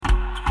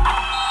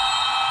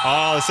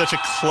Oh, such a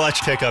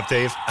clutch pickup,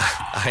 Dave.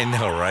 I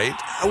know, right?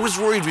 I was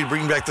worried we'd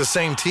bring back the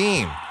same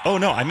team. Oh,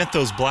 no, I meant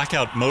those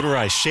blackout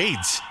motorized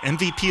shades.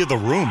 MVP of the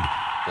room.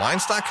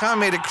 Blinds.com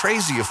made it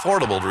crazy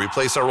affordable to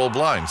replace our old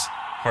blinds.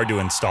 Hard to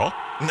install?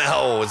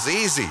 No, it's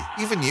easy.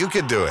 Even you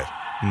could do it.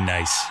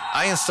 Nice.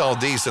 I installed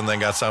these and then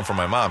got some for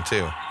my mom,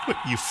 too. What,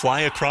 you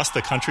fly across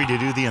the country to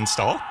do the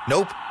install?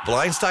 Nope.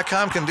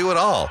 Blinds.com can do it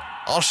all.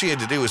 All she had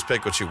to do was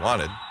pick what she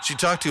wanted. She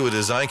talked to a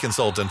design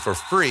consultant for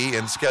free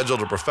and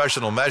scheduled a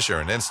professional measure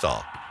and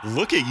install.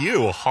 Look at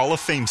you, Hall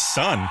of Fame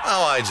son.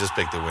 Oh, I just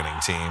picked the winning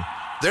team.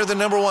 They're the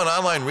 #1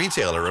 online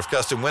retailer of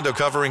custom window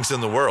coverings in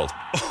the world.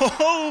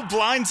 Oh,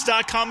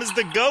 Blinds.com is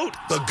the GOAT.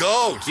 The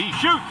GOAT! He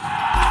shoots.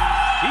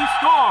 He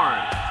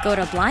scores. Go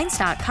to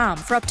Blinds.com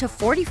for up to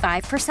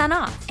 45%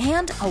 off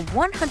and a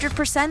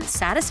 100%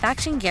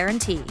 satisfaction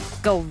guarantee.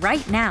 Go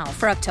right now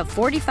for up to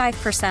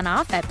 45%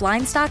 off at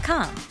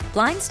Blinds.com.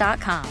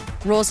 Blinds.com.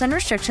 Rules and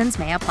restrictions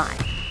may apply.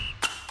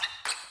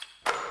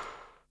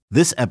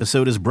 This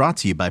episode is brought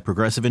to you by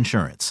Progressive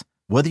Insurance.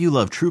 Whether you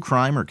love true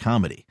crime or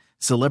comedy,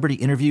 celebrity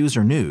interviews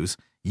or news,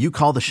 you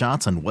call the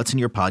shots on what's in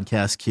your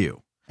podcast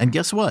queue. And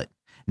guess what?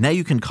 Now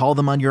you can call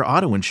them on your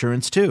auto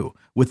insurance too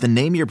with the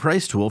Name Your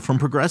Price tool from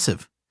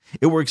Progressive.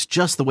 It works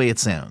just the way it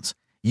sounds.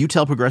 You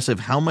tell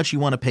Progressive how much you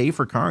want to pay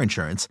for car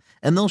insurance,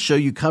 and they'll show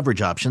you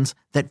coverage options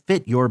that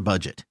fit your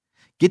budget.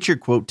 Get your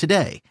quote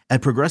today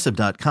at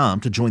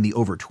Progressive.com to join the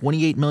over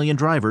 28 million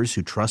drivers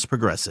who trust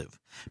Progressive.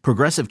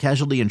 Progressive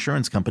Casualty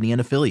Insurance Company and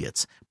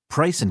Affiliates.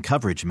 Price and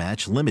coverage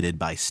match limited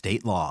by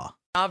state law.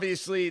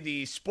 Obviously,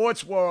 the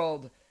sports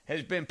world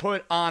has been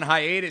put on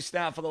hiatus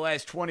now for the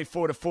last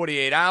 24 to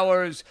 48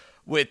 hours,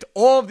 with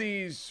all of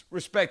these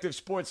respective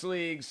sports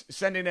leagues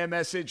sending their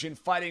message and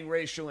fighting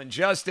racial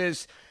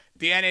injustice.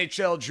 The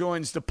NHL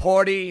joins the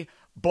party,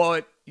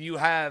 but you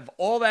have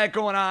all that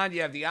going on.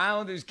 You have the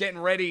Islanders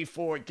getting ready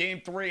for Game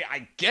 3.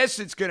 I guess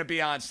it's going to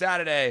be on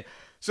Saturday.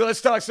 So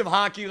let's talk some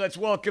hockey. Let's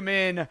welcome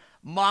in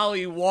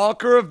Molly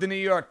Walker of the New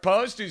York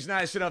Post, who's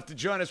nice enough to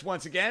join us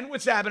once again.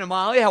 What's happening,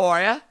 Molly? How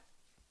are you?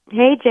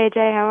 Hey, JJ.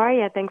 How are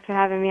you? Thanks for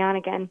having me on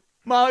again.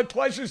 Molly,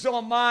 pleasure's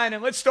all mine.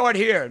 And let's start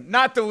here.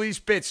 Not the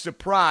least bit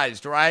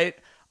surprised, right?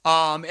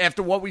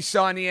 After what we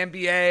saw in the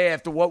NBA,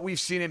 after what we've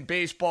seen in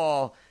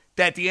baseball,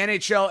 that the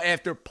NHL,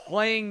 after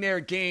playing their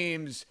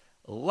games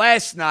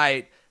last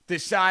night,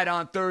 decide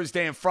on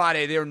Thursday and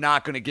Friday they're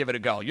not going to give it a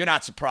go. You're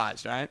not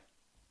surprised, right?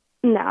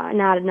 No,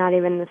 not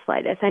even the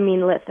slightest. I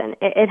mean, listen,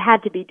 it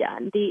had to be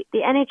done. The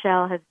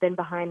NHL has been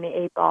behind the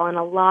eight ball in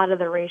a lot of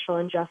the racial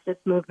injustice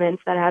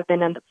movements that have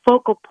been on the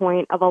focal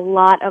point of a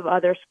lot of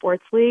other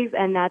sports leagues,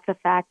 and that's a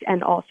fact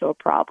and also a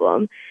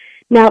problem.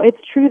 Now, it's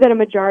true that a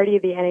majority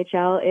of the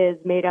NHL is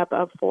made up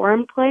of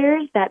foreign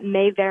players that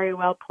may very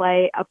well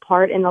play a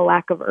part in the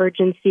lack of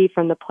urgency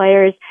from the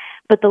players,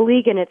 but the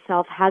league in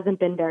itself hasn't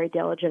been very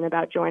diligent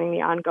about joining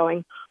the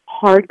ongoing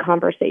hard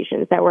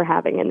conversations that we're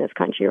having in this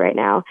country right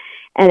now.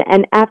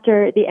 And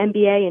after the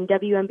NBA and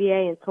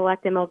WNBA and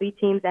select MLB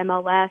teams,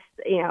 MLS,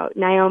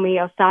 Naomi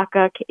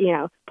Osaka,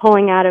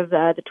 pulling out of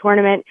the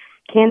tournament,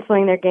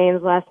 canceling their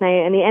games last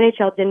night, and the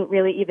NHL didn't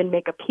really even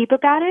make a peep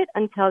about it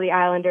until the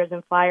Islanders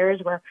and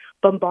Flyers were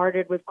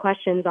bombarded with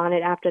questions on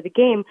it after the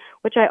game,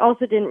 which I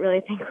also didn't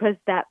really think was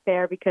that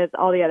fair because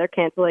all the other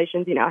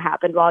cancellations,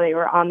 happened while they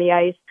were on the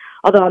ice,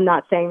 although I'm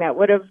not saying that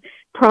would have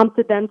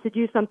prompted them to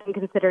do something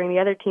considering the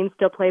other teams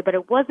still play, but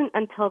it wasn't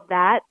until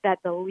that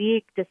the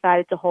league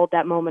decided to hold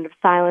that moment of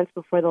silence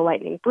before the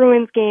Lightning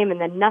Bruins game,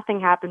 and then nothing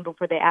happened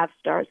before the Avs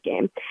Stars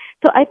game.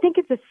 So I think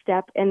it's a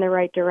step in the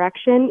right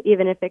direction,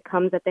 even if it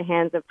comes at the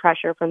hands of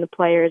pressure from the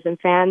players and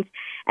fans.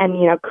 And,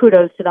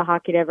 kudos to the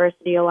Hockey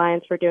Diversity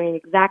Alliance for doing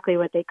exactly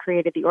what they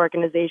created the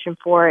organization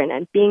for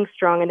and being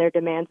strong in their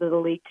demands of the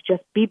league to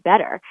just be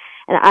better.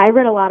 And I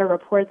read a lot of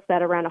reports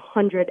that around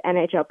 100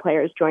 NHL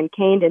players joined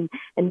Kane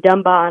and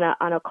Dumba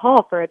on a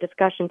call for a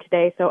discussion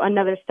today. So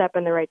another step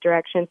in the right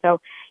direction. So,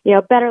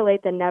 better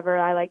late than never,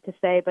 I like to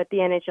say, but the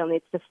NHL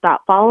needs to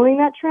stop following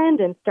that trend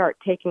and start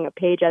taking a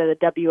page out of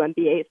the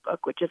WNBA's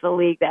book, which is a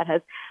league that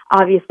has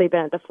obviously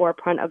been at the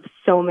forefront of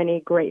so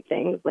many great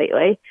things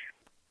lately.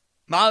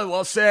 Molly,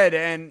 well said.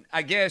 And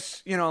I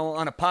guess,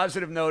 on a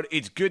positive note,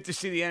 it's good to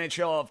see the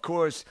NHL, of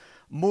course,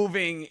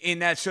 moving in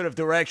that sort of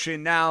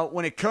direction. Now,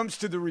 when it comes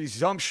to the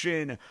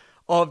resumption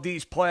of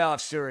these playoff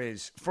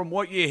series, from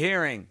what you're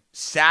hearing,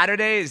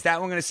 Saturday, is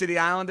that when we're going to see the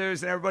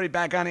Islanders and everybody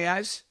back on the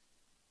ice?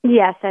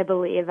 Yes, I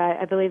believe.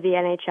 I believe the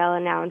NHL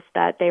announced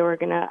that they were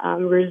going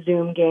to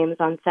resume games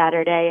on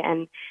Saturday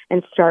and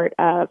start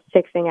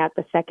fixing out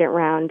the second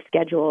round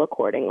schedule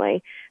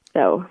accordingly.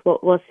 So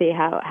we'll see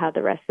how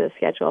the rest of the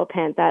schedule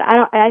pans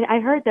out. I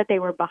heard that they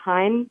were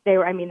behind. They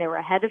were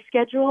ahead of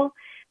schedule.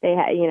 They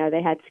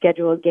had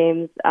scheduled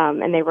games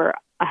and they were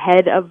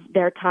ahead of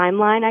their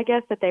timeline, I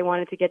guess, that they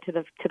wanted to get to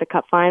the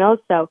Cup Finals.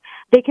 So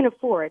they can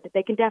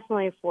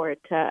definitely afford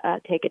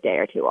to take a day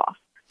or two off.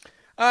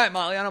 All right,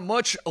 Molly, on a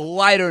much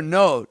lighter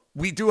note,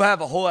 we do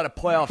have a whole lot of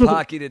playoff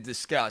hockey to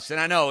discuss. And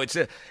I know it's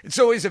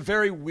always a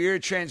very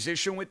weird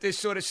transition with this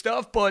sort of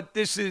stuff, but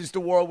this is the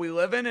world we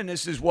live in, and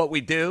this is what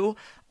we do,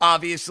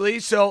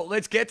 obviously. So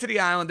let's get to the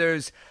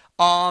Islanders.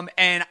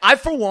 And I,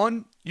 for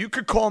one, you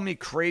could call me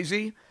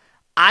crazy.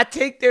 I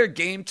take their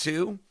game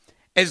 2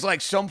 as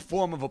like some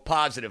form of a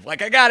positive.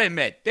 Like, I got to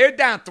admit, they're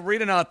down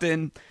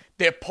 3-0.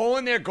 They're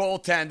pulling their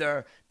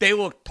goaltender. They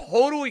look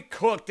totally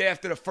cooked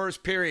after the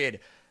first period.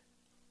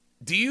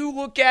 Do you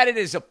look at it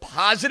as a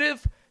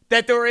positive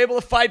that they were able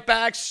to fight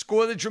back,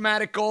 score the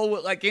dramatic goal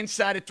with like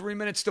inside of 3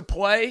 minutes to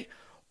play?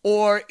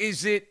 Or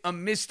is it a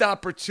missed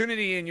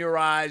opportunity in your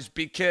eyes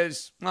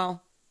because,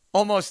 well,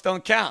 almost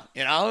don't count,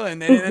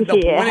 and they end up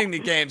winning the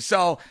game?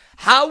 So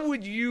how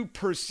would you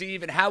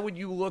perceive and how would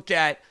you look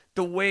at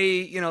the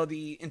way,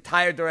 the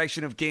entire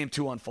direction of game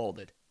 2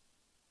 unfolded?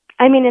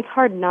 I mean, it's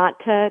hard not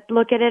to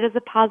look at it as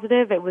a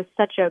positive. It was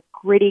such a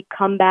gritty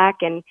comeback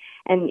and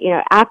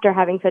after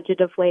having such a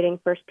deflating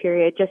first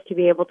period, just to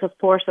be able to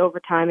force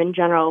overtime in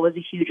general was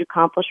a huge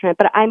accomplishment.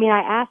 But I mean,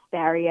 I asked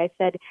Barry, I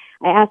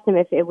asked him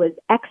if it was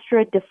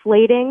extra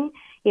deflating,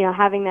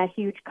 having that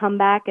huge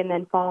comeback and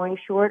then falling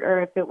short,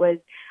 or if it was,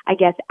 I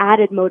guess,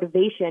 added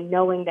motivation,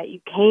 knowing that you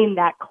came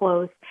that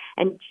close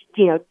and,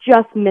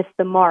 just missed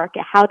the mark,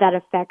 how that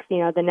affects,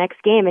 the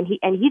next game. And he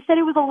said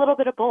it was a little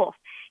bit of both.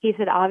 He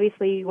said,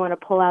 obviously, you want to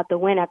pull out the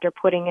win after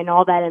putting in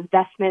all that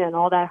investment and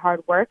all that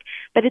hard work,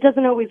 but it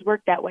doesn't always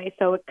work that way.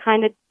 So it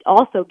kind of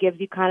also gives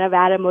you kind of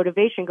added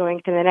motivation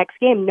going to the next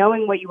game,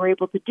 knowing what you were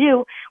able to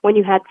do when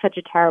you had such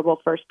a terrible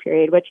first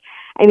period, which,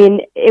 I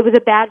mean, it was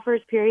a bad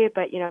first period,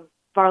 but,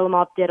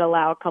 Varlamov did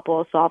allow a couple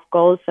of soft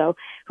goals. So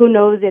who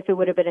knows if it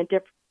would have been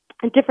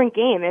a different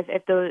game if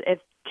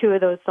 2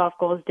 of those soft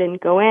goals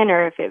didn't go in,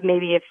 or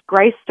if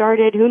Greiss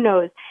started, who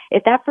knows?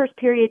 If that first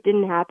period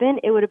didn't happen,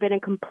 it would have been a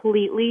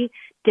completely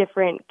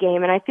different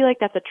game. And I feel like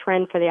that's a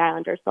trend for the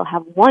Islanders. They'll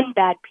have one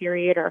bad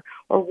period or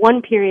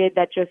one period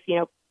that just,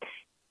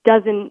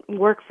 doesn't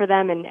work for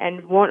them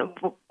and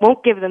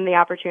won't give them the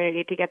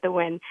opportunity to get the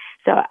win.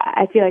 So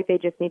I feel like they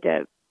just need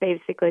to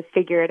basically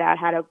figure it out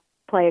how to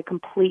play a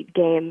complete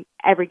game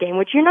every game,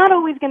 which you're not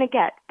always going to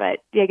get, but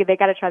they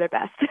got to try their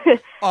best.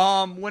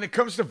 When it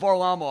comes to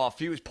Varlamov,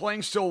 he was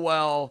playing so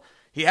well.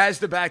 He has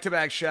the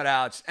back-to-back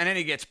shutouts, and then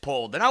he gets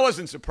pulled. And I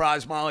wasn't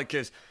surprised, Molly,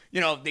 because,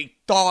 they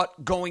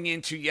thought going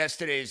into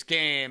yesterday's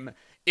game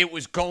it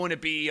was going to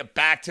be a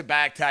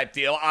back-to-back type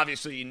deal.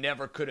 Obviously, you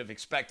never could have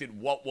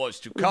expected what was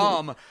to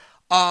come.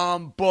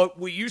 But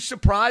were you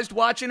surprised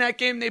watching that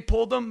game they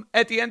pulled him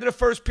at the end of the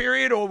first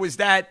period, or was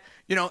that,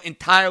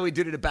 entirely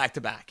due to the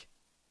back-to-back?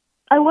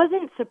 I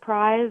wasn't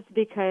surprised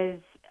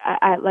because,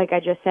 like I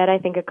just said, I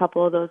think a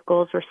couple of those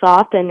goals were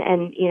soft,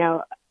 and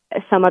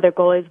some other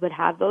goalies would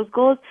have those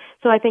goals.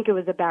 So I think it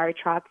was a Barry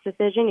Trotz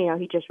decision.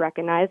 He just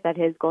recognized that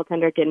his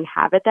goaltender didn't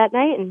have it that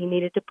night, and he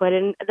needed to put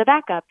in the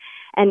backup.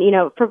 And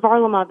for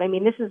Varlamov, I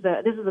mean, this is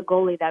a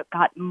goalie that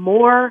got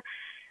more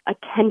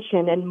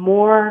attention and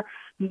more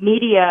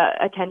media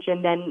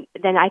attention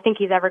than I think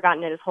he's ever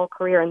gotten in his whole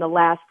career in the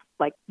last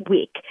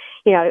week,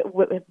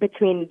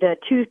 between the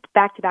 2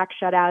 back-to-back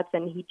shutouts,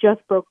 and he just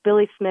broke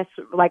Billy Smith's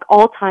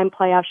all-time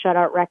playoff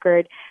shutout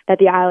record that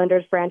the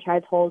Islanders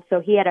franchise holds.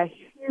 So he had a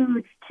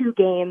huge 2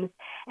 games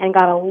and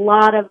got a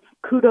lot of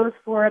kudos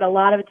for it, a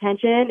lot of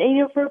attention.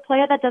 And for a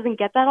player that doesn't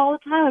get that all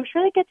the time, I'm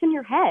sure it gets in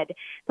your head.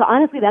 So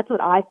honestly, that's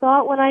what I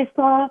thought when I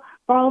saw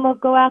Varlamov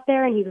go out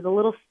there, and he was a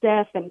little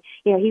stiff, and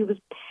he was.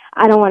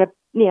 I don't want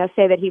to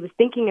say that he was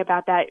thinking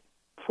about that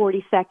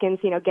 40 seconds,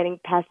 getting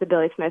past the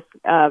Billy Smith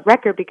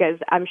record, because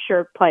I'm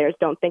sure players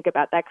don't think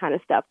about that kind of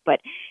stuff. But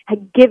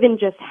given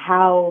just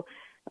how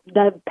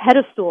the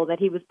pedestal that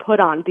he was put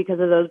on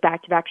because of those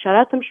back-to-back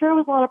shutouts, I'm sure it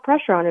was a lot of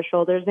pressure on his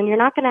shoulders, and you're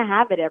not going to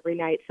have it every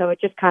night. So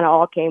it just kind of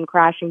all came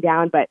crashing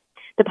down. But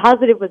the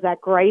positive was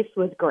that Greiss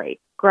was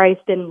great. Greiss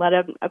didn't let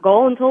a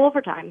goal until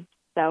overtime.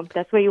 So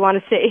that's what you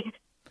want to see.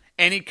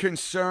 Any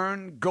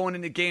concern going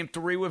into game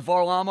 3 with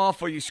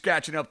Varlamov, or are you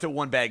scratching up to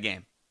one bad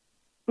game?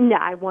 No,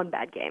 one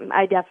bad game.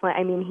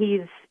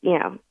 He's,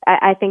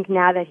 I think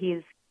now that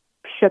he's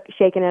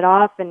shaking it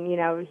off, and,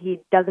 he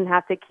doesn't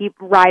have to keep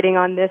riding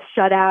on this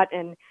shutout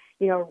and,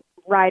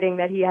 riding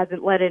that he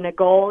hasn't let in a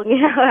goal,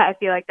 I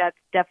feel like that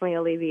definitely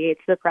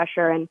alleviates the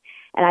pressure. And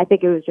I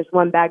think it was just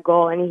one bad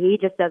goal, and he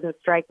just doesn't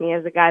strike me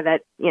as a guy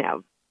that,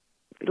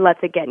 lets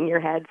it get in your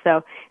head.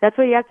 So that's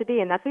what you have to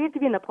be, and that's what you have to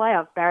be in the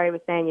playoffs. Barry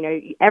was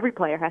saying, every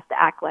player has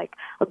to act like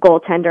a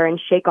goaltender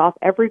and shake off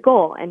every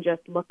goal and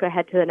just look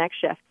ahead to the next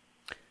shift.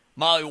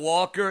 Molly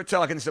Walker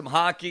talking some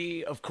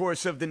hockey, of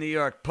course, of the New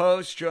York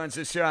Post, joins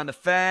us here on The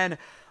Fan.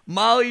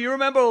 Molly, you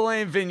remember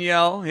Alain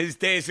Vigneault, his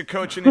days of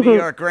coaching the New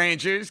York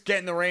Rangers,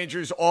 getting the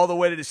Rangers all the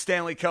way to the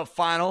Stanley Cup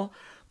final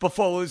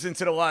before losing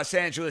to the Los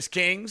Angeles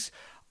Kings.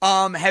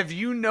 Have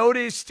you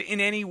noticed in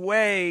any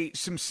way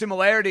some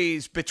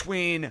similarities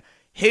between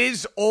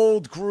his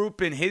old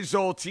group and his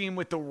old team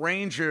with the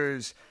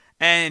Rangers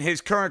and his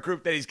current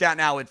group that he's got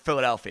now with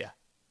Philadelphia?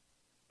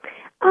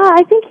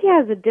 I think he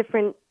has a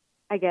different,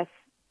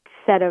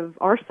 set of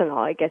arsenal,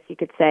 I guess you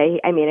could say.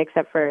 I mean,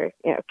 except for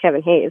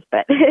Kevin Hayes,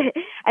 but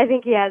I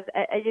think he has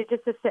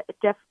just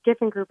a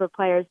different group of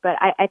players. But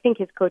I think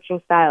his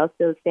coaching style is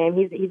still the same.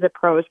 He's a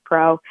pro's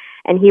pro,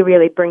 and he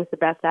really brings the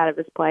best out of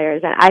his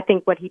players. And I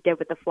think what he did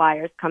with the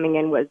Flyers coming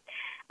in was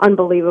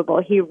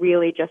unbelievable. He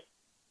really just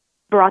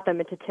brought them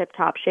into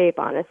tip-top shape,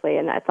 honestly,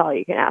 and that's all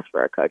you can ask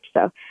for a coach.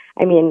 So,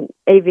 I mean,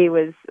 AV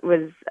was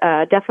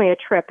definitely a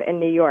trip in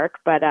New York,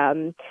 but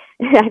I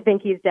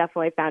think he's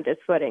definitely found his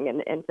footing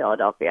in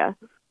Philadelphia.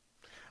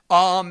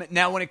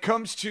 Now, when it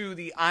comes to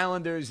the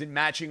Islanders and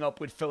matching up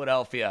with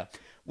Philadelphia,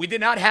 we did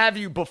not have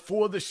you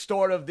before the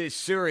start of this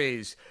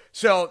series.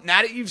 So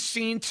now that you've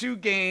seen 2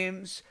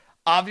 games,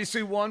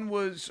 obviously one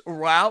was a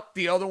rout.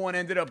 The other one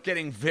ended up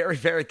getting very,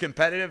 very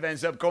competitive,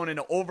 ends up going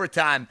into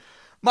overtime.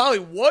 Molly,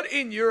 what,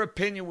 in your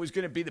opinion, was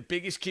going to be the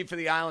biggest key for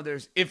the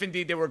Islanders if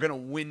indeed they were going to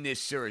win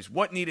this series?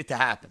 What needed to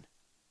happen?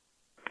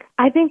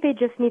 I think they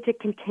just need to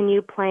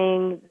continue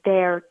playing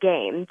their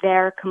game,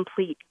 their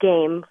complete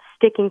game,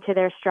 sticking to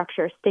their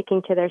structure,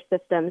 sticking to their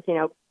systems,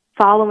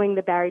 following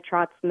the Barry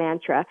Trotz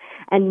mantra,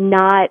 and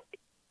not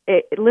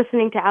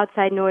listening to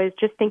outside noise,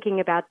 just thinking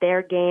about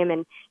their game.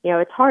 And,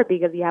 it's hard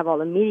because you have all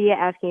the media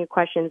asking you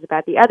questions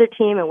about the other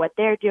team and what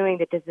they're doing,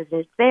 the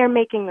decisions they're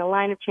making, the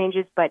line of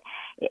changes, but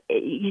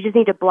you just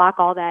need to block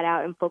all that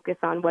out and focus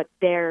on what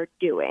they're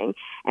doing.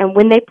 And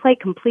when they play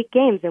complete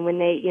games and when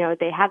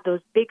they have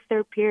those big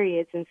third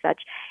periods and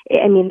such,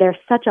 I mean, they're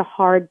such a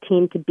hard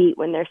team to beat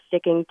when they're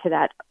sticking to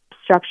that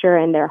structure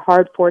and their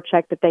hard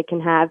forecheck that they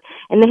can have,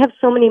 and they have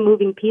so many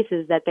moving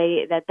pieces that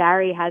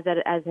Barry has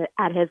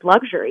at his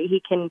luxury.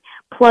 He can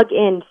plug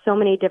in so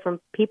many different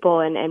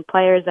people and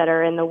players that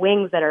are in the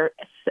wings that are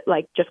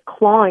like just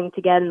clawing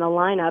to get in the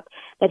lineup,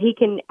 that he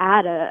can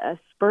add a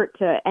spurt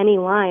to any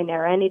line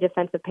or any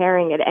defensive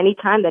pairing at any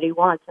time that he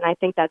wants, and I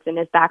think that's in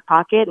his back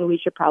pocket, and we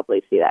should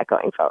probably see that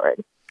going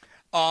forward.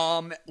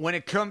 When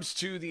it comes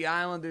to the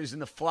Islanders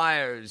and the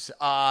Flyers,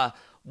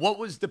 what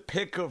was the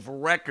pick of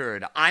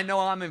record? I know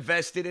I'm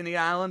invested in the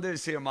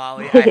Islanders here,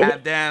 Molly. I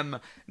have them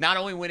not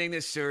only winning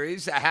this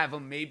series, I have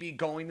them maybe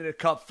going to the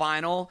Cup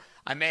final.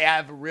 I may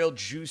have a real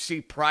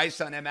juicy price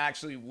on them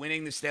actually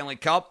winning the Stanley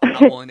Cup. I'm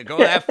not willing to go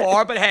that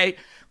far, but hey,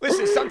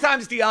 listen,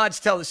 sometimes the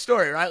odds tell the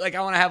story, right? Like, I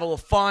want to have a little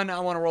fun.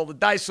 I want to roll the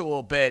dice a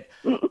little bit.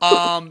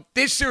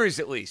 This series,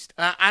 at least.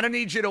 I don't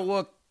need you to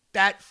look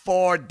that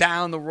far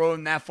down the road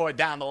and that far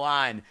down the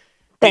line.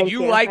 Did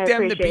you like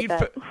them to beat?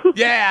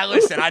 Yeah,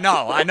 listen, I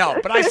know.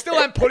 But I still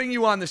am putting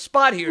you on the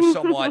spot here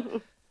somewhat.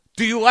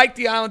 Do you like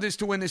the Islanders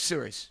to win this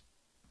series?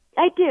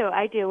 I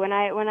do. When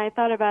I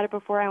thought about it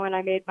before when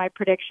I made my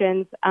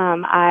predictions,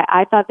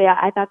 I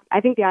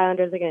think the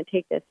Islanders are going to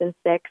take this in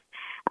 6.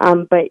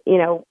 But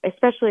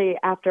especially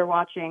after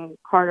watching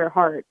Carter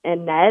Hart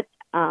and net,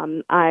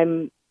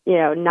 I'm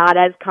not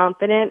as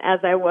confident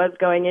as I was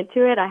going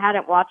into it. I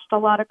hadn't watched a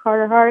lot of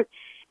Carter Hart,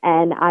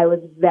 and I was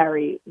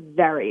very,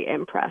 very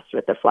impressed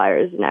with the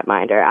Flyers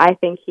netminder. I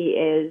think he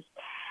is,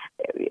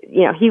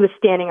 he was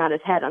standing on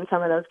his head on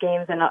some of those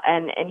games,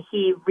 and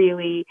he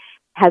really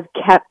has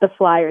kept the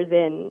Flyers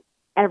in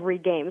every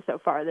game so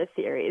far this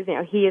series.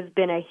 He has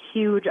been a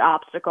huge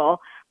obstacle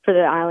for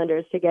the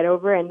Islanders to get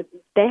over, and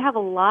they have a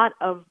lot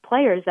of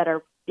players that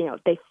are,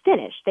 they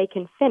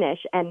can finish,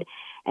 and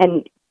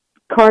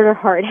Carter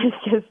Hart has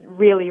just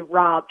really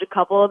robbed a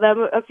couple of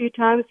them a few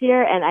times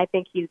here, and I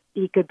think he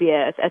could be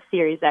a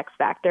series X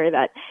factor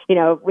that,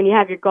 when you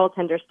have your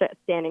goaltender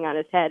standing on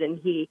his head and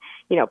he,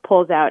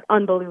 pulls out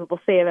unbelievable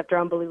save after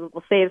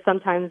unbelievable save,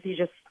 sometimes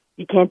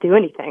you can't do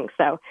anything.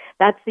 So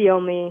that's the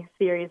only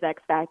series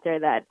X factor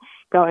that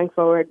going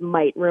forward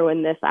might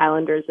ruin this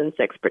Islanders in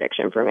 6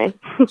 prediction for me.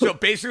 So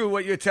basically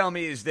what you're telling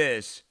me is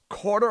this: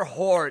 Carter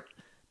Hart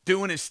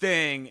doing his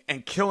thing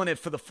and killing it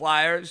for the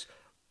Flyers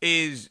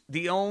is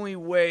the only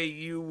way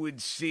you would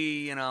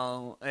see,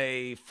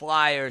 a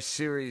Flyer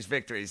series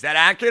victory. Is that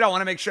accurate? I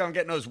want to make sure I'm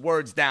getting those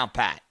words down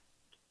pat.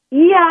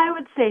 Yeah, I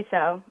would say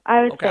so.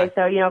 Say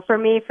so. For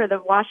me, for the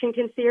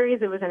Washington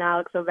series, it was an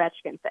Alex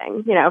Ovechkin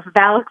thing. If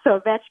Alex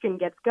Ovechkin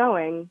gets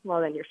going,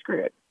 well, then you're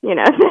screwed.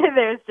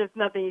 There's just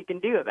nothing you can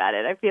do about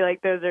it. I feel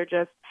like those are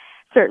just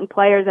certain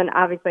players, and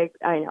obviously,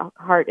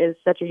 Hart is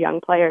such a young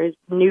player. He's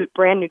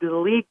brand new to the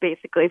league,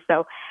 basically,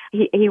 so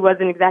he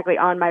wasn't exactly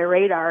on my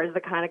radar as the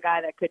kind of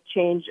guy that could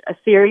change a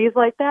series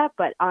like that.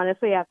 But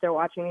honestly, after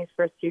watching these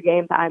first 2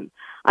 games,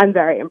 I'm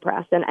very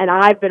impressed, and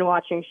I've been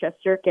watching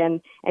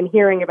Shesterkin and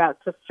hearing about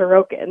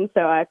Sorokin,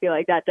 so I feel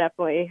like that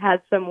definitely has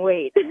some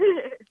weight.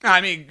 I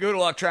mean, good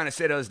luck trying to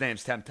say those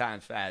names 10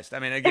 times fast. I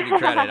mean, I give you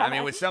credit. I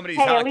mean, with some of these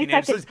hockey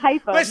names,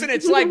 listen,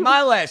 it's like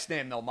my last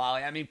name, though,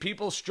 Molly. I mean,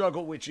 people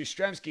struggle with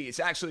Yastrzemski. It's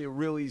actually a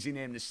real easy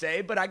name to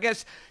say, but I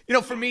guess,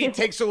 for me, it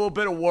takes a little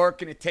bit of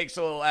work and it takes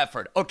a little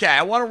effort. Okay,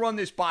 I want to run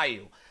this by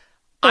you.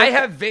 I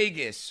have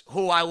Vegas,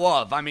 who I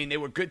love. I mean, they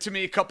were good to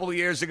me a couple of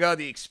years ago,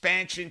 the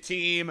expansion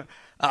team,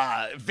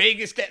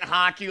 Vegas getting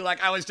hockey.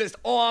 Like, I was just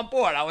all on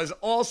board. I was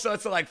all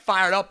sorts of,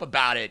 fired up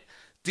about it.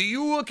 Do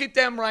you look at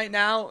them right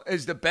now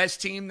as the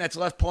best team that's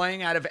left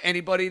playing out of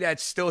anybody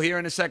that's still here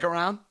in the second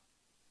round?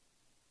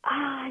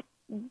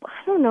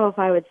 I don't know if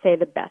I would say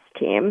the best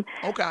team.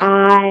 Okay.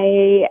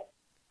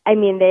 I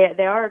mean,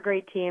 they are a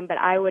great team, but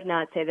I would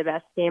not say the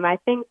best team. I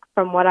think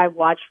from what I've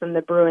watched from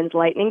the Bruins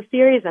Lightning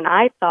series, and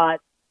I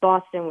thought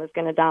Boston was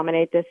going to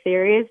dominate this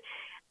series,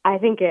 I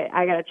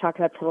got to chalk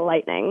it up to the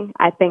Lightning.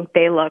 I think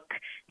they look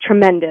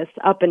tremendous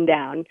up and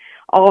down,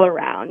 all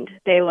around.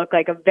 They look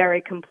like a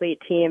very complete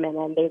team, and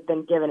then they've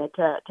been giving it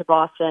to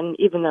Boston,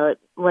 even though,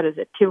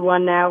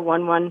 2-1 now,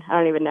 1-1? I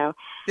don't even know.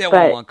 Yeah,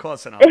 1-1,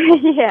 close enough.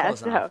 Yeah,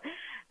 close enough.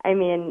 I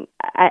mean,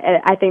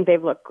 I think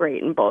they've looked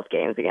great in both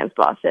games against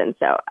Boston.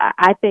 So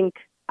I think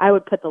I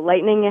would put the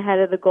Lightning ahead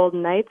of the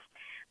Golden Knights.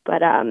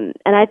 But and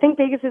I think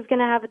Vegas is going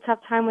to have a tough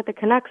time with the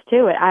Canucks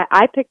too.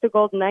 I picked the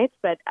Golden Knights,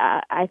 but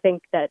I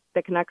think that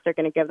the Canucks are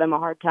going to give them a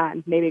hard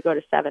time. Maybe go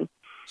to 7.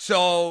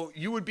 So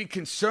you would be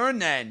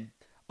concerned then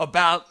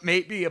about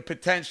maybe a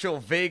potential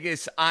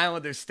Vegas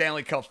Islanders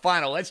Stanley Cup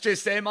final. Let's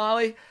just say,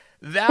 Molly,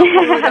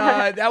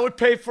 that would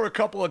pay for a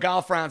couple of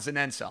golf rounds and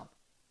then some.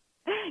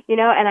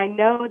 And I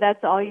know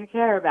that's all you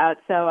care about,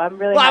 so I'm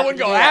really. Well, I wouldn't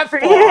go that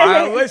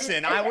far.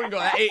 Listen, I wouldn't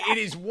go. It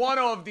is one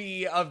of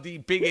the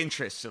big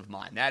interests of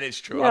mine. That is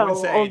true. No, I would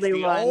say only it's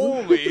the one.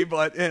 only,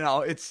 but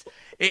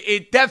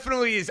it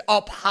definitely is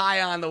up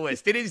high on the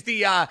list. It is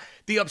the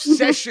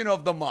obsession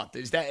of the month.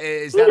 Is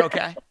that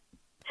okay?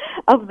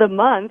 Of the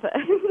month.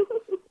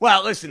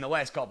 Well, listen, the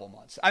last couple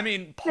months. I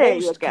mean,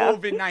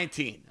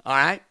 post-COVID-19, all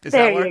right? Does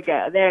that work?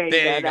 There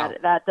you go.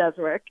 That does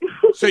work.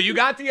 So you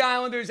got the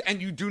Islanders, and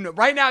you do know.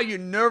 Right now, you're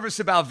nervous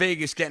about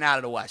Vegas getting out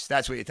of the West.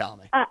 That's what you're telling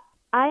me. I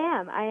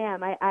am.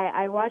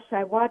 I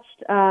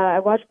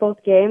watched both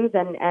games,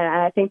 and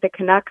I think the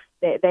Canucks,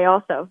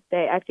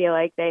 I feel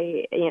like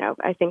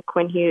I think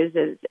Quinn Hughes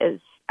is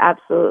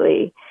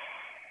absolutely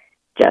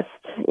just,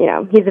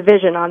 he's a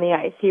vision on the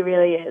ice. He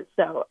really is.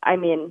 So, I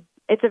mean,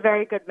 it's a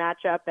very good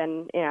matchup,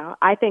 and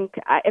I think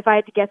if I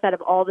had to guess out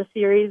of all the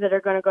series that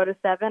are going to go to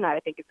 7, I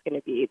think it's going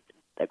to be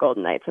the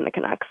Golden Knights and the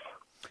Canucks.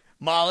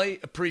 Molly,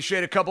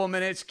 appreciate a couple of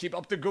minutes. Keep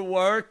up the good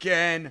work,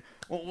 and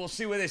we'll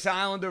see where this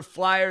Islander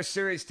Flyers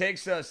series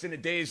takes us in the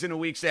days and the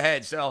weeks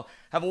ahead. So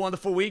have a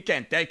wonderful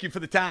weekend. Thank you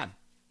for the time.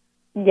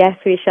 Yes,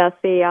 we shall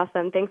see.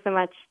 Awesome. Thanks so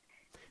much.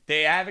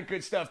 There you have it.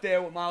 Good stuff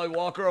there with Molly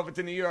Walker over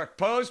to New York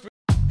Post.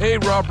 Hey,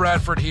 Rob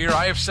Bradford here.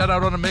 I have set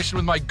out on a mission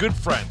with my good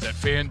friends at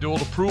FanDuel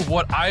to prove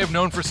what I have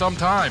known for some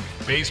time.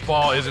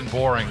 Baseball isn't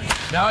boring.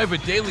 Now I have a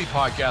daily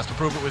podcast to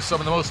prove it with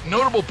some of the most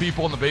notable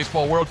people in the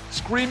baseball world,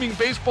 screaming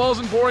baseball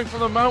isn't boring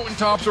from the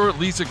mountaintops, or at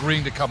least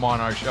agreeing to come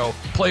on our show.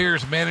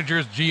 Players,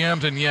 managers,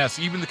 GMs, and yes,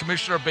 even the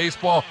commissioner of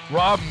baseball,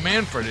 Rob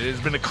Manfred. It has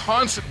been a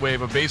constant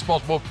wave of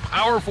baseball's most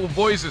powerful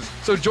voices.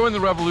 So join the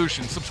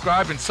revolution.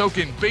 Subscribe and soak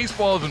in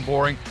Baseball Isn't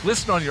Boring.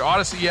 Listen on your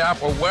Odyssey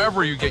app or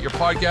wherever you get your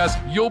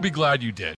podcasts. You'll be glad you did.